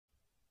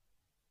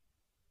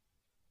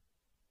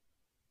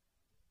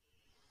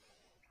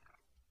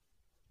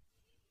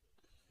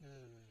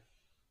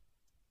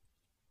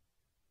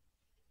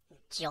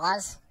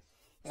Jaws?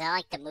 Is that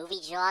like the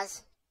movie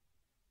Jaws?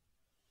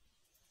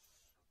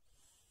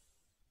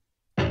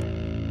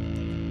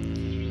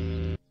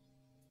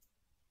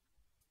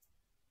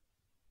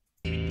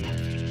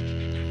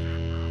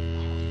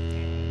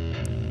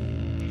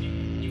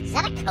 Is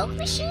that a Coke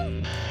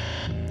machine?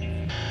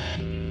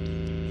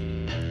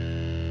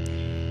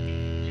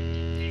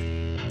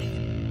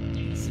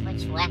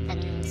 Switch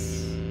weapons.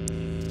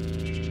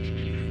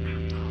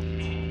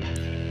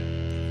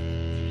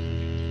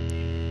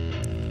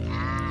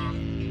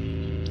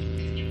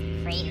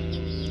 Create a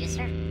new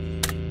user.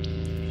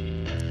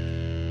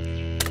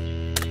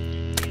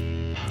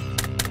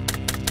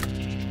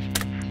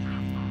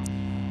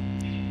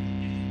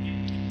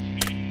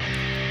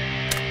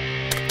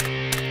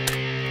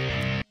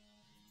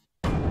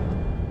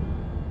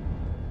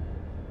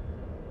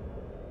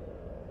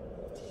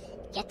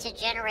 Get the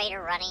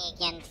generator running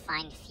again,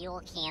 find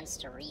fuel cans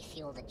to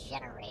refuel the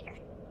generator.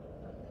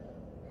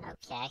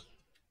 Okay.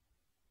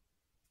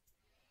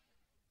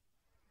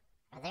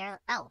 Are there...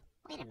 Oh,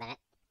 wait a minute.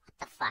 What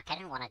the fuck? I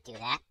didn't want to do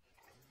that.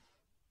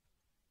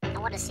 I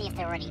wanted to see if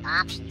there were any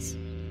options.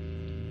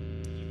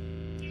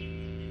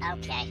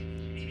 Okay.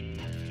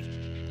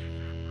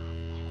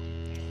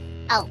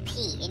 Oh,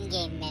 P,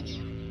 in-game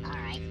menu.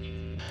 Alright.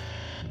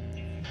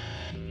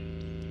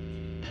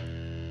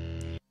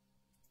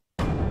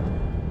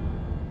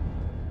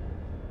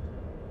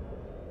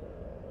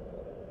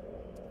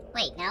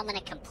 Wait, now I'm in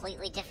a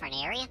completely different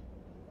area?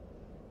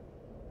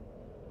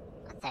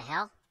 What the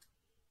hell?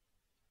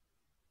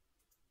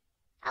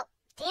 Oh,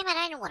 damn it,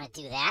 I didn't want to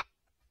do that.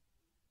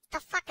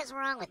 What the fuck is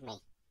wrong with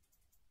me?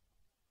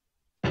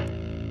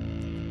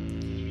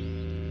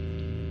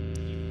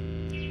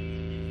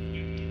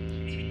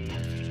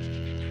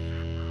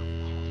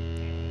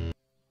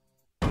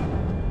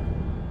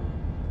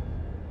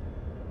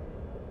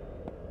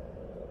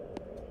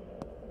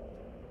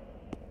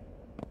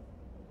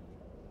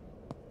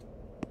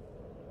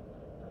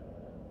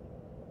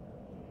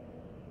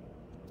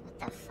 What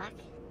the fuck?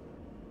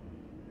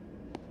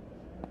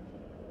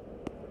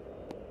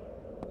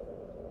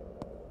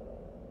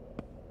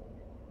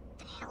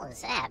 The hell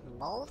is that?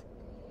 Mold?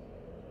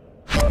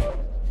 Okay.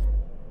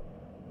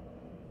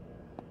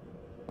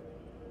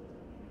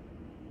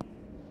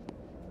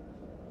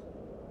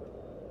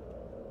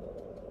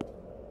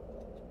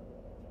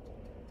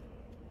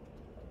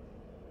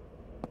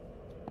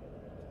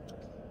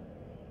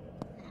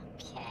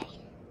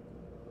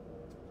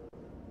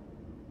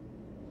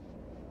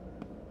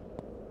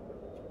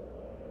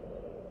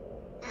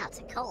 Oh, it's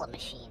a cola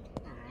machine.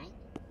 Alright.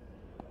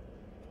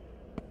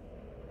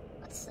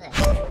 What's this?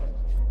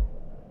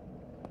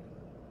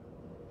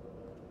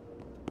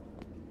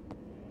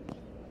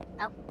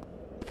 Oh.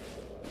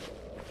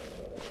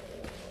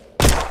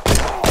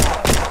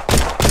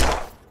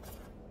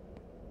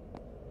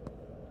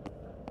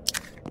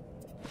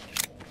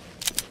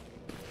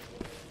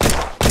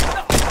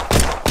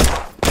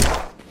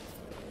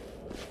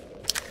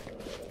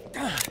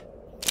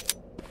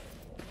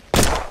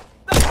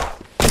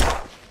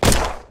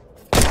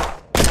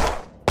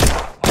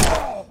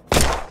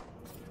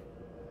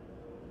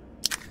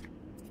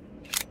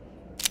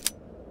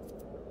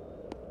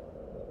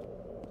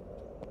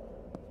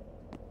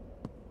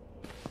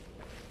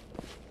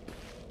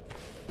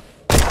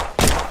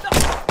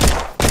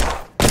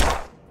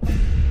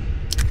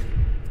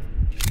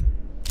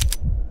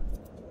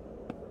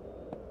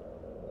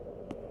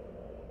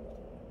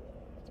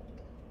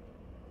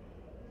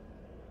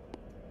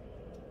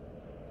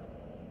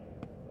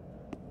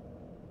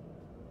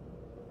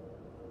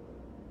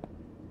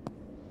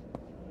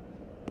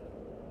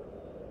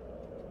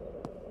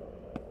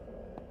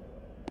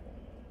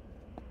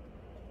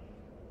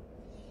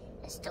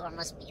 This door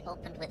must be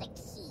opened with a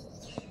key.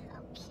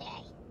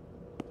 Okay.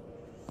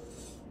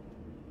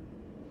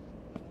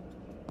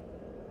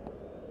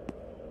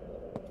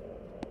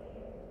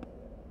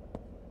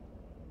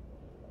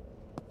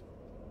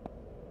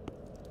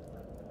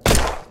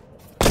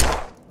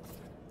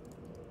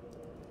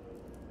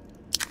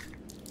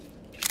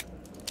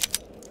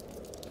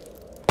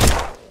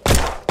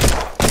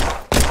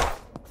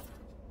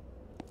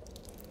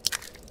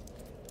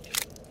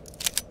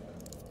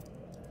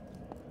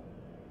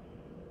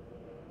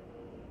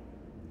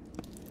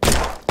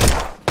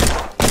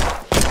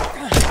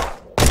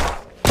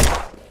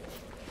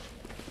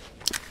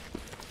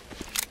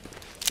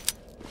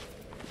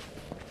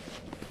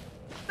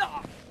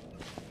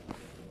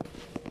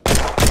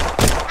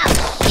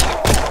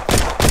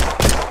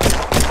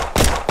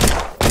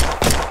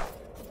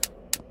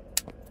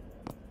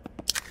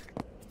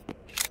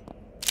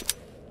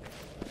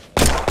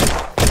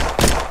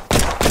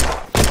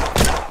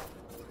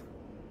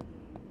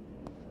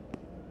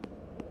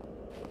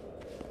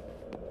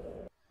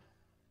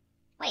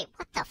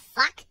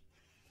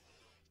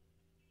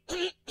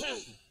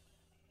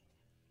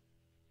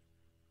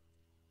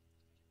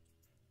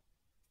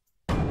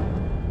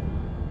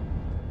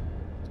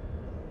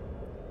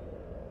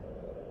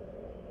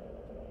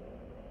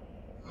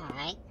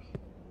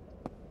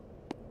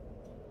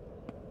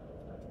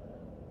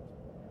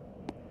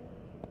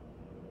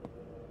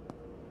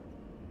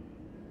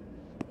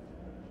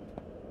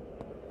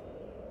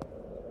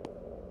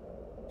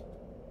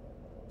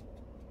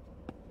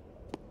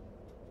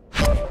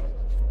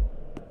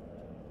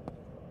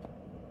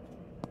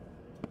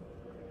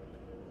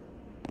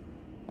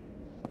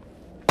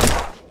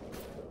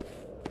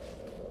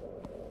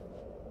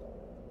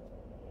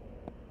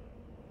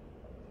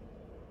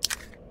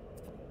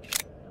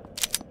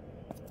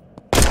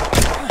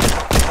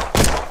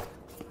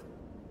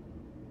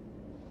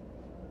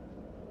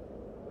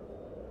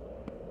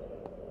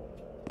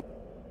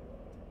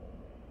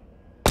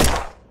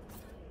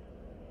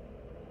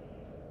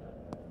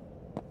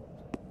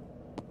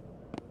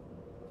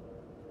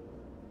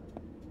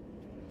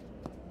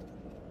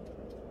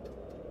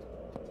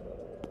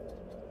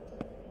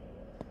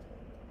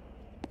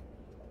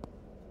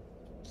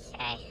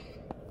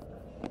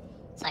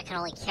 can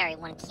only carry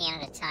one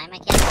can at a time, I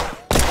guess.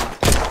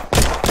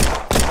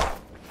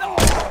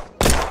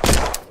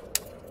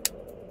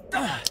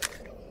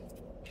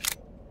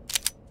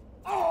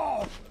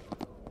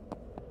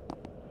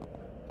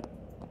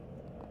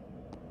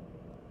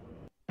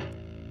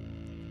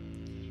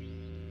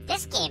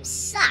 This game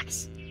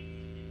sucks.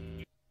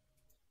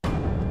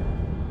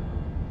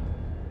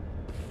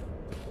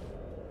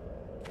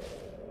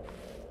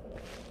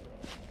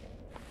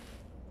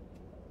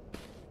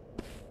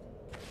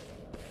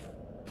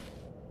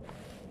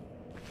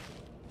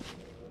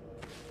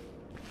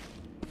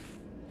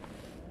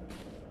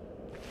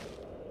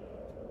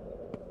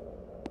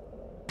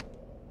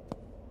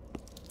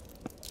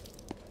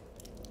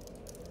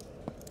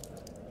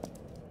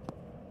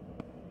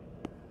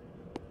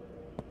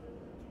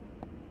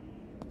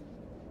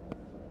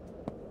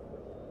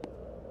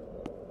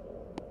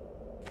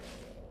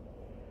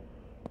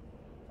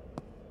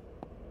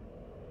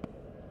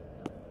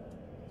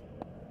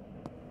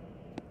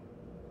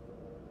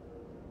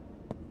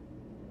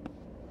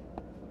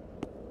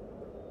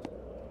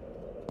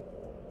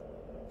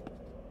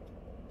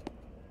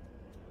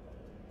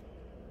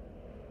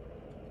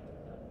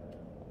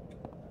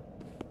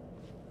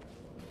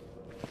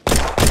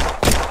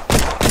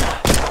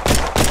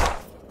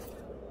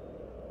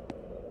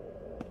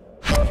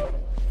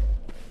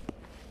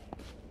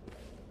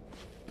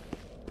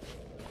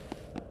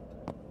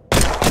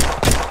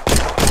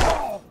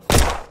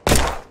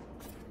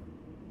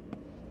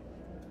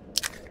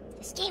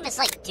 This game is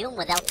like Doom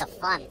without the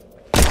fun.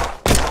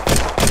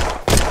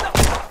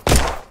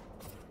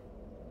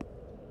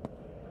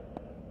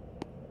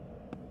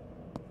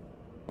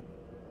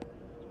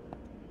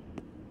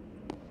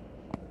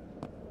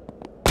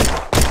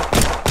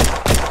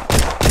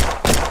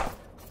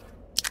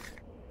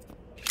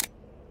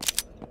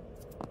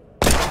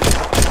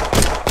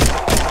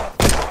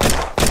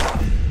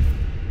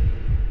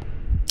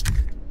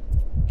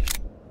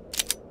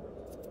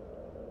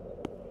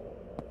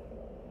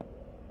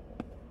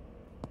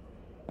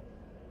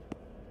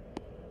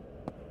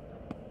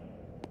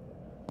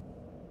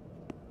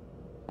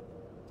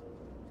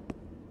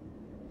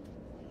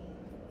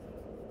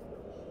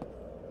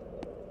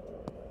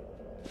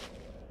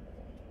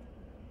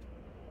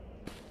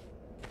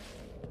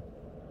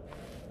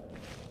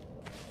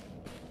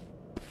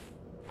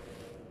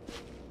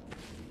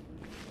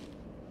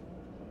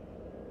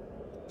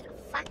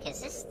 What the fuck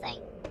is this thing?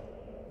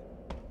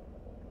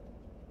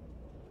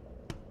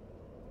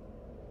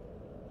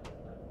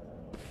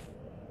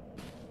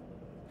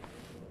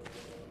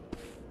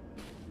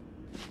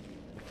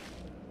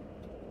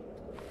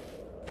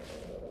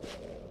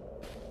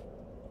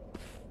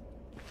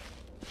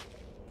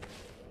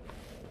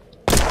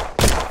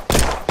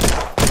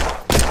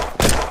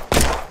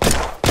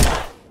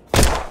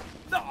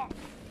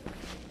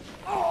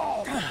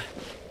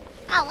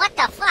 Oh, what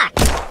the fuck?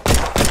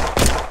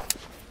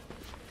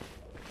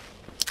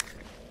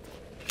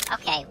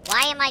 Okay,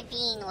 why am I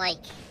being, like,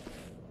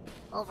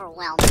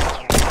 overwhelmed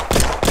here?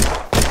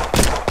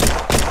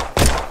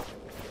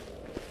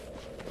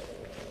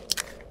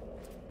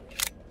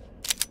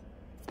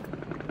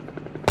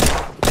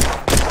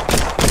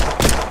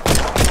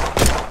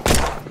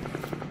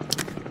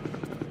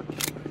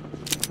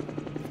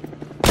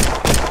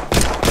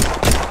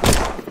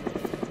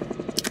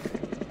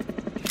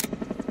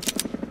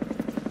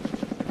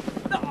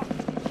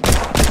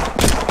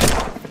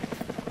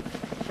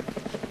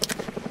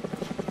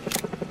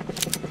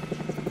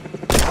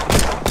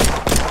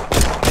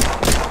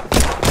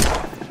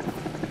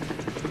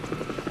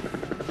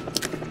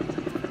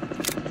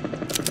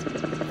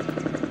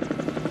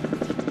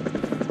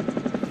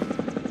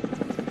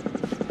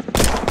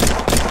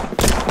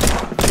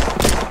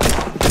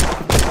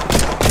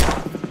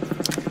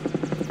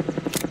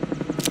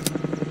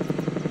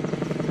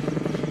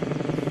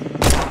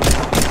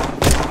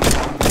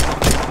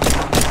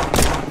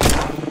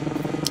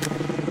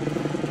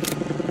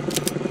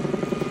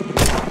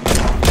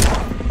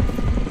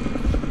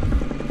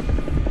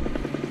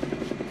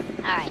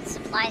 Alright,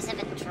 supplies have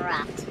been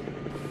dropped.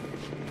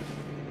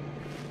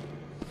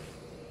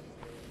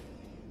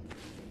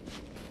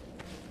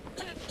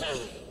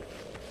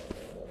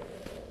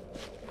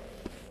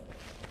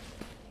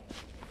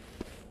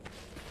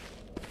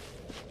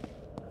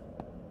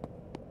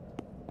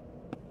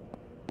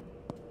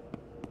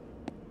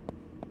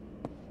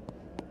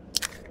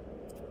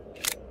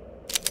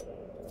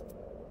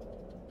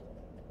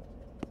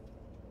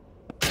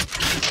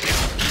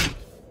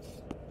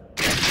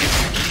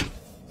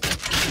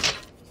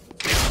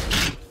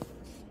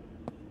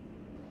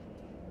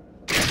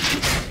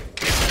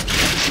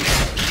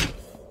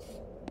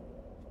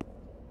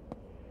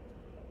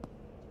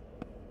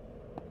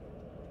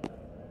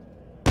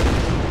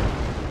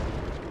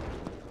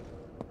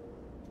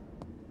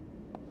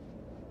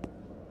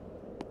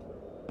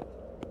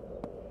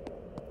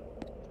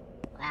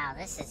 Wow,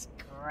 this is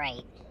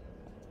great.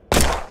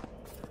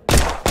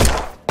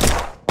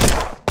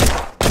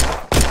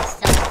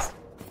 Still this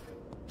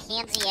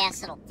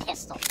pansy-ass little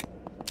pistol.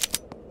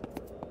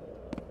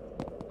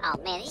 Oh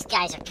man, these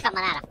guys are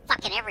coming out of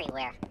fucking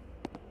everywhere.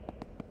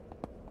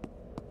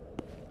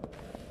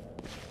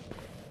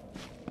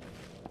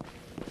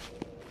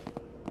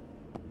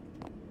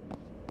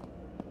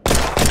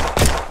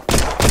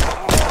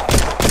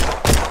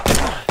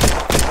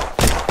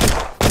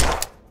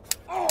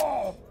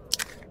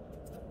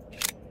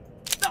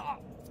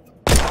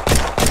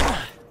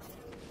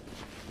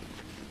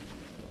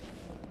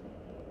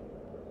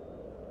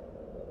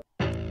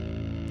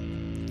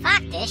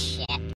 Fuck this shit.